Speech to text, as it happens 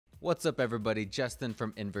What's up, everybody? Justin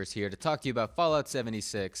from Inverse here to talk to you about Fallout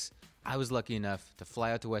 76. I was lucky enough to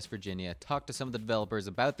fly out to West Virginia, talk to some of the developers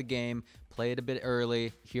about the game, play it a bit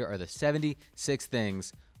early. Here are the 76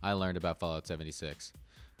 things I learned about Fallout 76.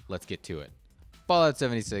 Let's get to it. Fallout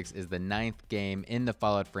 76 is the 9th game in the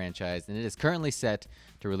Fallout franchise, and it is currently set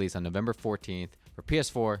to release on November 14th for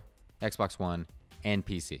PS4, Xbox One, and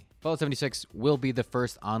PC. Fallout 76 will be the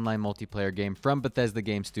first online multiplayer game from Bethesda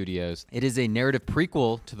Game Studios. It is a narrative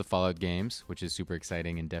prequel to the Fallout games, which is super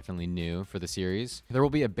exciting and definitely new for the series. There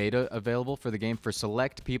will be a beta available for the game for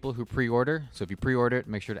select people who pre-order. So if you pre-order it,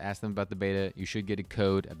 make sure to ask them about the beta. You should get a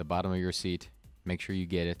code at the bottom of your receipt. Make sure you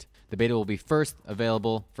get it. The beta will be first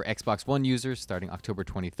available for Xbox One users starting October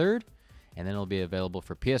 23rd, and then it'll be available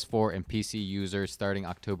for PS4 and PC users starting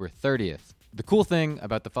October 30th. The cool thing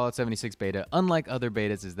about the Fallout 76 beta, unlike other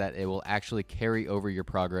betas, is that it will actually carry over your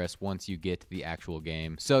progress once you get to the actual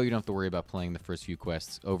game, so you don't have to worry about playing the first few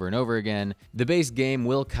quests over and over again. The base game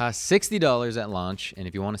will cost $60 at launch, and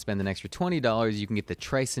if you want to spend an extra $20, you can get the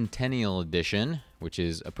Tricentennial Edition, which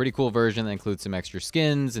is a pretty cool version that includes some extra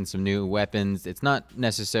skins and some new weapons. It's not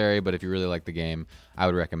necessary, but if you really like the game, I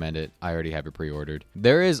would recommend it. I already have it pre-ordered.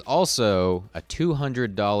 There is also a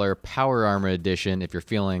 $200 Power Armor Edition if you're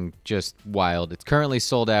feeling just wild. It's currently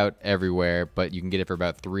sold out everywhere, but you can get it for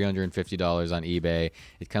about $350 on eBay.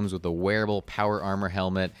 It comes with a wearable Power Armor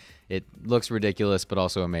helmet. It looks ridiculous, but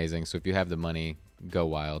also amazing, so if you have the money, go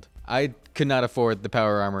wild. I could not afford the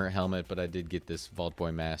Power Armor helmet, but I did get this Vault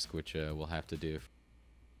Boy mask, which we'll have to do.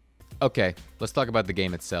 Okay, let's talk about the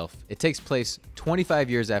game itself. It takes place 25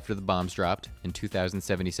 years after the bombs dropped in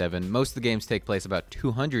 2077. Most of the games take place about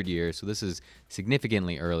 200 years, so this is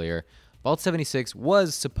significantly earlier. Vault 76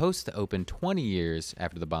 was supposed to open 20 years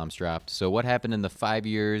after the bombs dropped, so what happened in the 5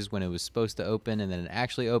 years when it was supposed to open and then it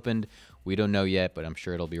actually opened, we don't know yet, but I'm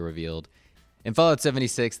sure it'll be revealed. In Fallout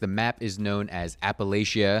 76, the map is known as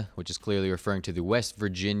Appalachia, which is clearly referring to the West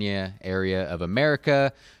Virginia area of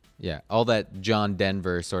America. Yeah, all that John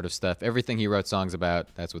Denver sort of stuff. Everything he wrote songs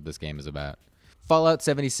about, that's what this game is about. Fallout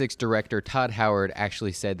 76 director Todd Howard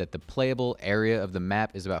actually said that the playable area of the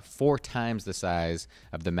map is about 4 times the size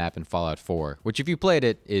of the map in Fallout 4, which if you played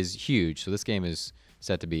it is huge. So this game is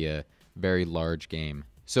set to be a very large game.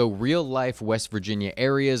 So real-life West Virginia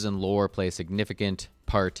areas and lore play a significant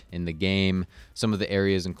part in the game. Some of the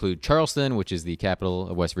areas include Charleston, which is the capital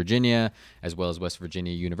of West Virginia, as well as West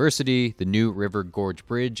Virginia University, the New River Gorge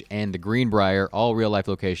Bridge, and the Greenbrier. All real-life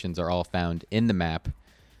locations are all found in the map.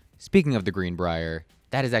 Speaking of the Greenbrier,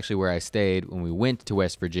 that is actually where I stayed when we went to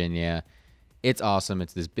West Virginia. It's awesome.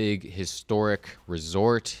 It's this big historic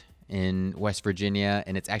resort in West Virginia,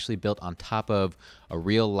 and it's actually built on top of a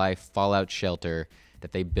real-life Fallout shelter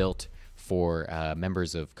that they built for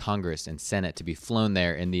members of Congress and Senate to be flown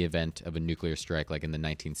there in the event of a nuclear strike like in the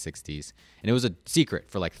 1960s. And it was a secret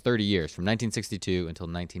for like 30 years, from 1962 until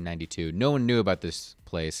 1992. No one knew about this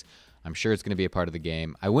place. I'm sure it's going to be a part of the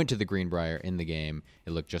game. I went to the Greenbrier in the game.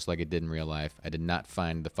 It looked just like it did in real life. I did not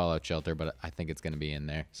find the Fallout shelter, but I think it's going to be in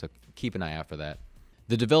there. So keep an eye out for that.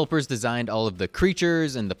 The developers designed all of the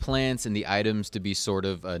creatures and the plants and the items to be sort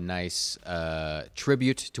of a nice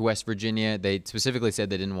tribute to West Virginia. They specifically said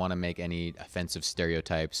they didn't want to make any offensive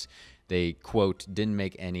stereotypes. They, quote, didn't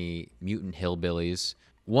make any mutant hillbillies.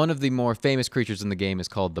 One of the more famous creatures in the game is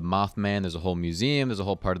called the Mothman. There's a whole museum. There's a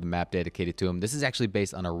whole part of the map dedicated to him. This is actually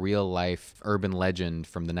based on a real-life urban legend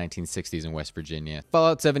from the 1960s in West Virginia.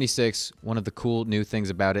 Fallout 76, one of the cool new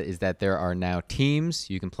things about it is that there are now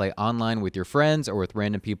teams. You can play online with your friends or with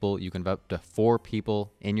random people. You can have up to 4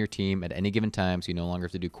 people in your team at any given time, so you no longer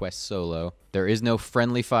have to do quests solo. There is no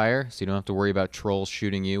friendly fire, so you don't have to worry about trolls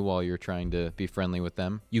shooting you while you're trying to be friendly with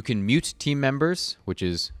them. You can mute team members, which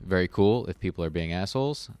is very cool if people are being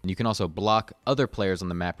assholes. And you can also block other players on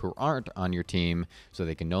the map who aren't on your team so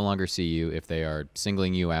they can no longer see you if they are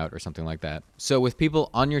singling you out or something like that. So with people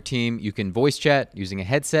on your team, you can voice chat using a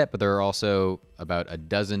headset, but there are also about a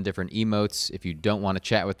dozen different emotes if you don't want to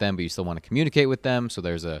chat with them, but you still want to communicate with them. So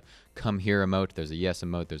there's a come here emote, there's a yes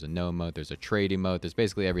emote, there's a no emote, there's a trade emote, there's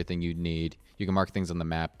basically everything you'd need. You can mark things on the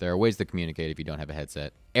map. There are ways to communicate if you don't have a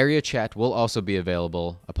headset. Area chat will also be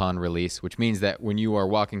available upon release, which means that when you are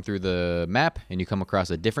walking through the map and you come across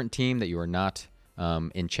a different team that you are not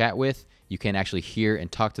in chat with, you can actually hear and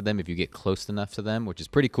talk to them if you get close enough to them, which is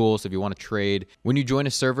pretty cool. So if you want to trade, when you join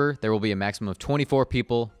a server, there will be a maximum of 24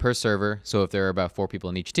 people per server. So if there are about 4 people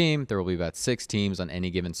in each team, there will be about 6 teams on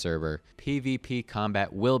any given server. PvP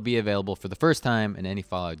combat will be available for the first time in any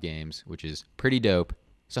Fallout games, which is pretty dope.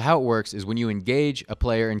 So how it works is when you engage a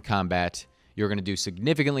player in combat, you're going to do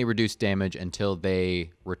significantly reduced damage until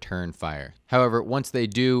they return fire. However, once they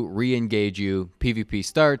do re-engage you, PvP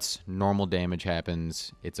starts, normal damage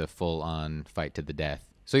happens, it's a full-on fight to the death.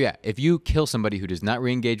 So yeah, if you kill somebody who does not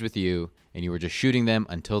re-engage with you, and you were just shooting them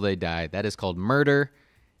until they die, that is called murder,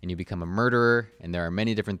 and you become a murderer, and there are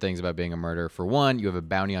many different things about being a murderer. For one, you have a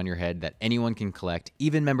bounty on your head that anyone can collect,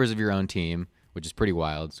 even members of your own team, which is pretty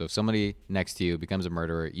wild. So if somebody next to you becomes a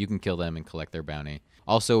murderer, you can kill them and collect their bounty.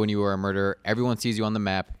 Also, when you are a murderer, everyone sees you on the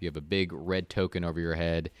map. You have a big red token over your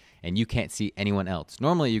head, and you can't see anyone else.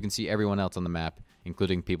 Normally, you can see everyone else on the map,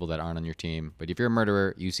 including people that aren't on your team. But if you're a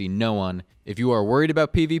murderer, you see no one. If you are worried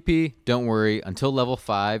about PvP, don't worry. Until level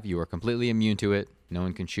 5, you are completely immune to it. No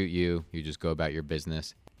one can shoot you. You just go about your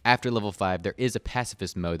business. After level 5, there is a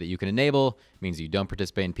pacifist mode that you can enable. It means you don't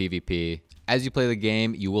participate in PvP. As you play the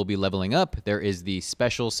game, you will be leveling up. There is the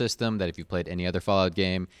special system that if you played any other Fallout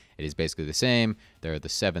game, it is basically the same. There are the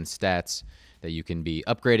 7 stats that you can be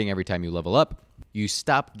upgrading every time you level up. You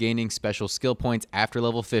stop gaining special skill points after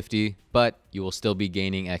level 50, but you will still be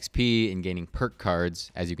gaining XP and gaining perk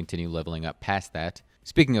cards as you continue leveling up past that.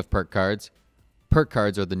 Speaking of perk cards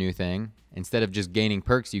are the new thing. Instead of just gaining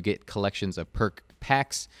perks, you get collections of perk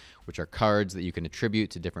packs, which are cards that you can attribute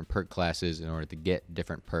to different perk classes in order to get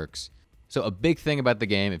different perks. So a big thing about the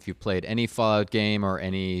game, if you've played any Fallout game or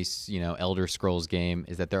any, Elder Scrolls game,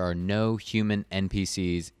 is that there are no human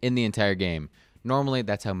NPCs in the entire game. Normally,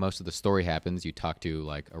 that's how most of the story happens. You talk to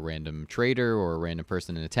like a random trader or a random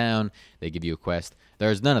person in a town. They give you a quest.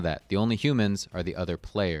 There's none of that. The only humans are the other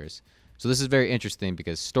players. So this is very interesting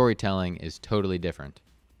because storytelling is totally different.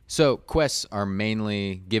 So quests are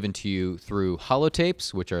mainly given to you through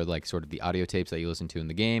holotapes, which are like sort of the audio tapes that you listen to in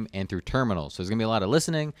the game, and through terminals. So there's going to be a lot of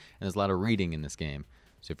listening and there's a lot of reading in this game.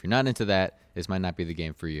 So if you're not into that, this might not be the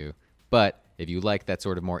game for you. But if you like that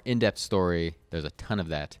sort of more in-depth story, there's a ton of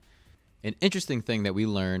that. An interesting thing that we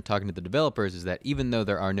learned talking to the developers is that even though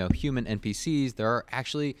there are no human NPCs, there are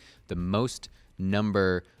actually the most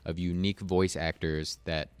number of unique voice actors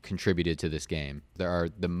that contributed to this game. There are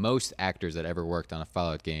the most actors that ever worked on a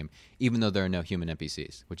Fallout game, even though there are no human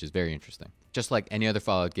NPCs, which is very interesting. Just like any other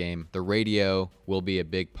Fallout game, the radio will be a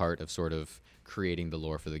big part of sort of creating the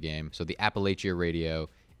lore for the game. So the Appalachia radio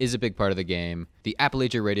is a big part of the game. The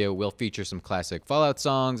Appalachia radio will feature some classic Fallout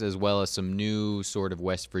songs as well as some new sort of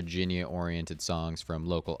West Virginia-oriented songs from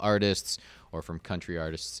local artists or from country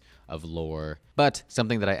artists of lore. But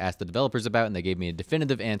something that I asked the developers about and they gave me a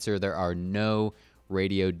definitive answer, there are no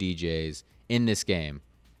radio DJs in this game.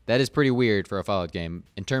 That is pretty weird for a Fallout game.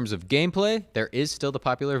 In terms of gameplay, there is still the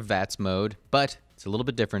popular VATS mode, but it's a little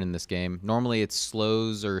bit different in this game. Normally it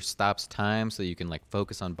slows or stops time so you can like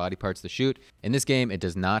focus on body parts to shoot. In this game, it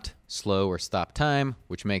does not slow or stop time,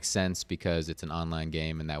 which makes sense because it's an online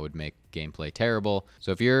game and that would make gameplay terrible.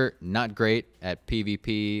 So if you're not great at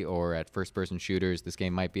PvP or at first-person shooters, this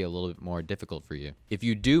game might be a little bit more difficult for you. If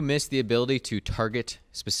you do miss the ability to target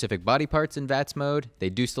specific body parts in VATS mode, they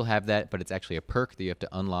do still have that, but it's actually a perk that you have to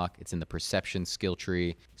unlock. It's in the perception skill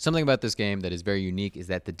tree. Something about this game that is very unique is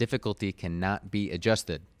that the difficulty cannot be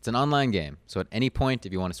adjusted. It's an online game, so at any point,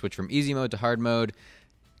 if you want to switch from easy mode to hard mode,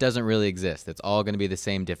 doesn't really exist. It's all going to be the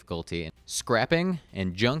same difficulty. Scrapping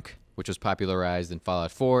and junk, which was popularized in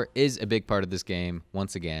Fallout 4, is a big part of this game.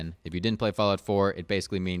 Once again, if you didn't play Fallout 4, it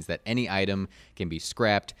basically means that any item can be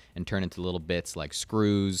scrapped and turned into little bits like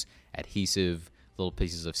screws, adhesive, little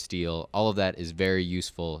pieces of steel. All of that is very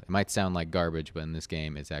useful. It might sound like garbage, but in this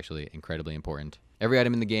game, it's actually incredibly important. Every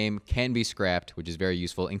item in the game can be scrapped, which is very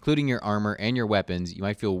useful, including your armor and your weapons. You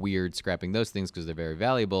might feel weird scrapping those things because they're very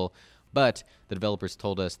valuable, but the developers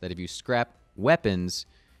told us that if you scrap weapons,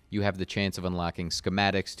 you have the chance of unlocking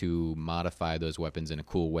schematics to modify those weapons in a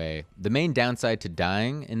cool way. The main downside to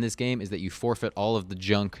dying in this game is that you forfeit all of the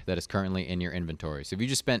junk that is currently in your inventory. So if you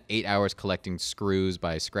just spent 8 hours collecting screws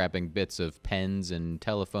by scrapping bits of pens and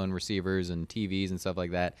telephone receivers and TVs and stuff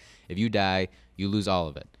like that, if you die, you lose all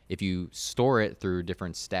of it. If you store it through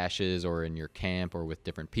different stashes or in your camp or with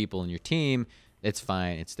different people in your team, it's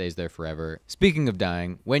fine. It stays there forever. Speaking of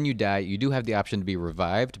dying, when you die, you do have the option to be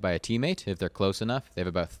revived by a teammate if they're close enough. They have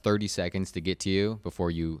about 30 seconds to get to you before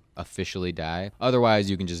you officially die. Otherwise,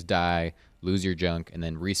 you can just die, lose your junk, and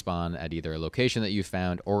then respawn at either a location that you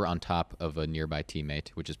found or on top of a nearby teammate,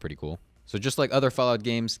 which is pretty cool. So just like other Fallout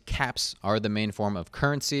games, caps are the main form of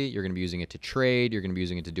currency. You're going to be using it to trade. You're going to be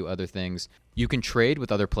using it to do other things. You can trade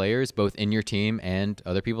with other players, both in your team and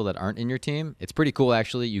other people that aren't in your team. It's pretty cool,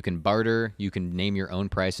 actually. You can barter. You can name your own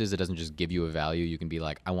prices. It doesn't just give you a value. You can be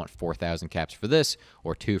like, I want 4,000 caps for this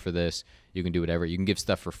or 2 for this. You can do whatever. You can give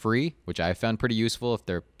stuff for free, which I found pretty useful. If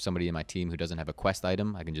there's somebody in my team who doesn't have a quest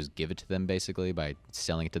item, I can just give it to them, basically, by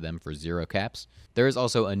selling it to them for 0 caps. There is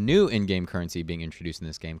also a new in-game currency being introduced in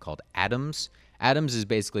this game called Atoms. Atoms is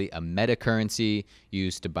basically a meta currency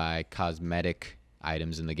used to buy cosmetic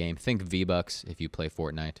items in the game. Think V-Bucks if you play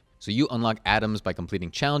Fortnite. So you unlock atoms by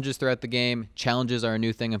completing challenges throughout the game. Challenges are a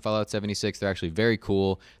new thing in Fallout 76. They're actually very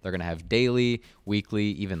cool. They're going to have daily,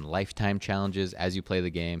 weekly, even lifetime challenges as you play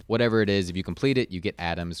the game. Whatever it is, if you complete it, you get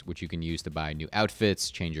atoms, which you can use to buy new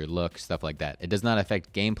outfits, change your look, stuff like that. It does not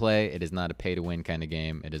affect gameplay. It is not a pay-to-win kind of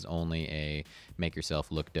game. It is only a make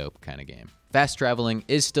yourself look dope kind of game. Fast traveling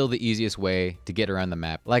is still the easiest way to get around the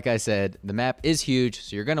map. Like I said, the map is huge,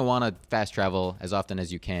 so you're going to want to fast travel as often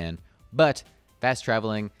as you can, but fast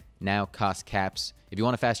traveling now costs caps. If you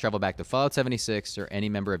want to fast travel back to Fallout 76 or any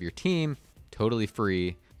member of your team, totally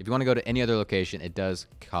free. If you want to go to any other location, it does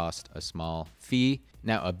cost a small fee.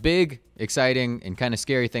 Now, a big, exciting, and kind of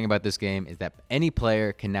scary thing about this game is that any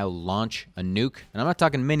player can now launch a nuke. And I'm not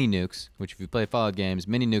talking mini nukes, which if you play Fallout games,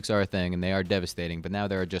 mini nukes are a thing and they are devastating. But now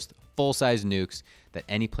there are just full-size nukes that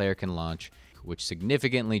any player can launch, which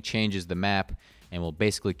significantly changes the map and will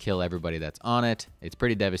basically kill everybody that's on it. It's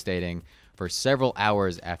pretty devastating. For several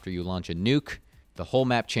hours after you launch a nuke, the whole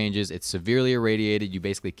map changes. It's severely irradiated. You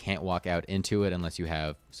basically can't walk out into it unless you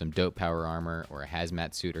have some dope power armor or a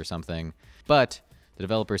hazmat suit or something. But the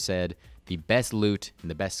developer said the best loot and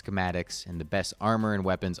the best schematics and the best armor and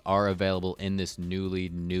weapons are available in this newly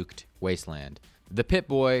nuked wasteland. The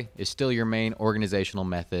Pip-Boy is still your main organizational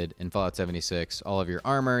method in Fallout 76. All of your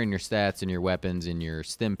armor and your stats and your weapons and your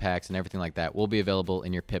stim packs and everything like that will be available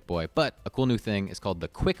in your Pip-Boy. But a cool new thing is called the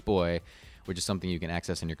Quick-Boy, which is something you can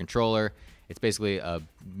access in your controller. It's basically a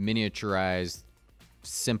miniaturized,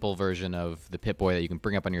 simple version of the Pip-Boy that you can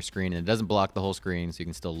bring up on your screen, and it doesn't block the whole screen, so you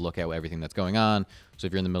can still look at everything that's going on. So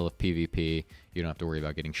if you're in the middle of PvP, you don't have to worry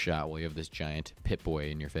about getting shot while you have this giant Pip-Boy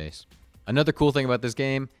in your face. Another cool thing about this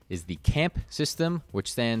game is the camp system,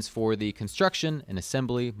 which stands for the Construction and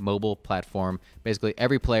Assembly Mobile Platform. Basically,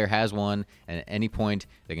 every player has one, and at any point,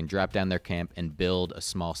 they can drop down their camp and build a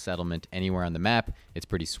small settlement anywhere on the map. It's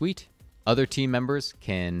pretty sweet. Other team members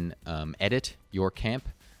can edit your camp.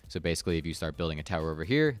 So basically, if you start building a tower over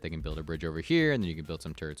here, they can build a bridge over here, and then you can build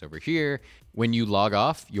some turrets over here. When you log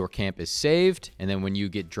off, your camp is saved, and then when you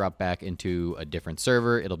get dropped back into a different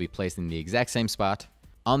server, it'll be placed in the exact same spot.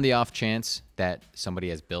 On the off chance that somebody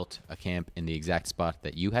has built a camp in the exact spot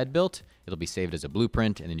that you had built, it'll be saved as a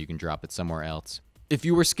blueprint, and then you can drop it somewhere else. If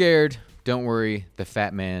you were scared, don't worry, the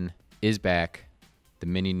Fat Man is back. The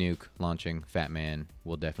mini nuke launching Fat Man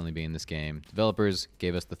will definitely be in this game. Developers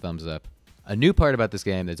gave us the thumbs up. A new part about this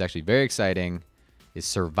game that's actually very exciting is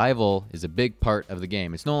survival is a big part of the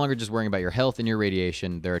game. It's no longer just worrying about your health and your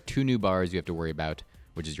radiation. There are 2 new bars you have to worry about,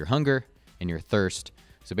 which is your hunger and your thirst.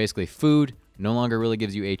 So basically, food no longer really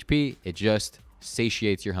gives you HP. It just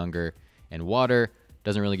satiates your hunger. And water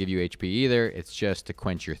doesn't really give you HP either. It's just to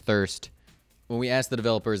quench your thirst. When we asked the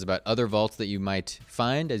developers about other vaults that you might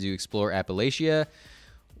find as you explore Appalachia,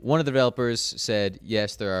 one of the developers said,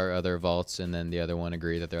 yes, there are other vaults, and then the other one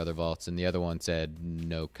agreed that there are other vaults, and the other one said,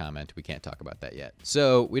 no comment, we can't talk about that yet.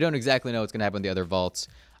 So we don't exactly know what's going to happen with the other vaults.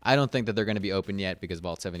 I don't think that they're going to be open yet because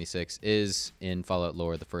Vault 76 is, in Fallout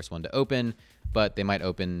lore, the first one to open, but they might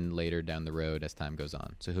open later down the road as time goes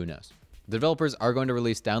on, so who knows. The developers are going to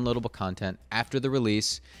release downloadable content after the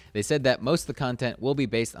release. They said that most of the content will be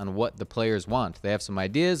based on what the players want. They have some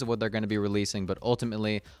ideas of what they're going to be releasing, but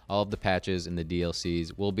ultimately all of the patches and the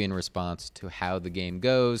DLCs will be in response to how the game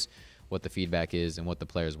goes, what the feedback is, and what the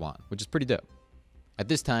players want, which is pretty dope. At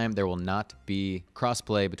this time, there will not be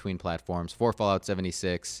crossplay between platforms for Fallout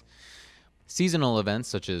 76. Seasonal events,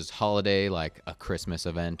 such as holiday, like a Christmas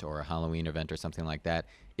event or a Halloween event or something like that,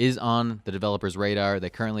 is on the developers' radar. They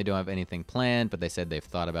currently don't have anything planned, but they said they've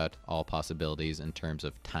thought about all possibilities in terms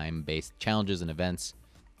of time-based challenges and events.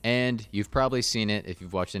 And you've probably seen it if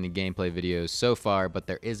you've watched any gameplay videos so far, but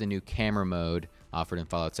there is a new camera mode offered in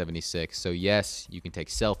Fallout 76. So yes, you can take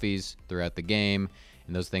selfies throughout the game,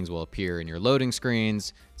 and those things will appear in your loading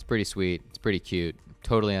screens. It's pretty sweet. It's pretty cute.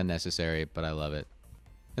 Totally unnecessary, but I love it.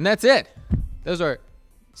 And that's it. Those are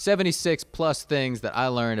 76 plus things that I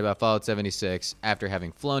learned about Fallout 76 after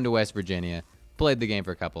having flown to West Virginia, played the game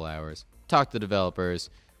for a couple hours, talked to developers,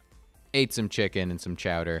 ate some chicken and some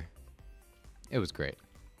chowder. It was great.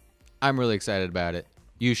 I'm really excited about it.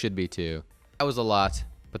 You should be too. That was a lot,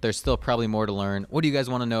 but there's still probably more to learn. What do you guys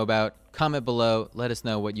want to know about? Comment below. Let us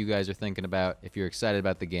know what you guys are thinking about. If you're excited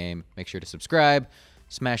about the game, make sure to subscribe.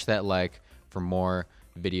 Smash that like for more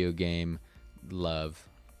video game love.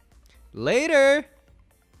 Later!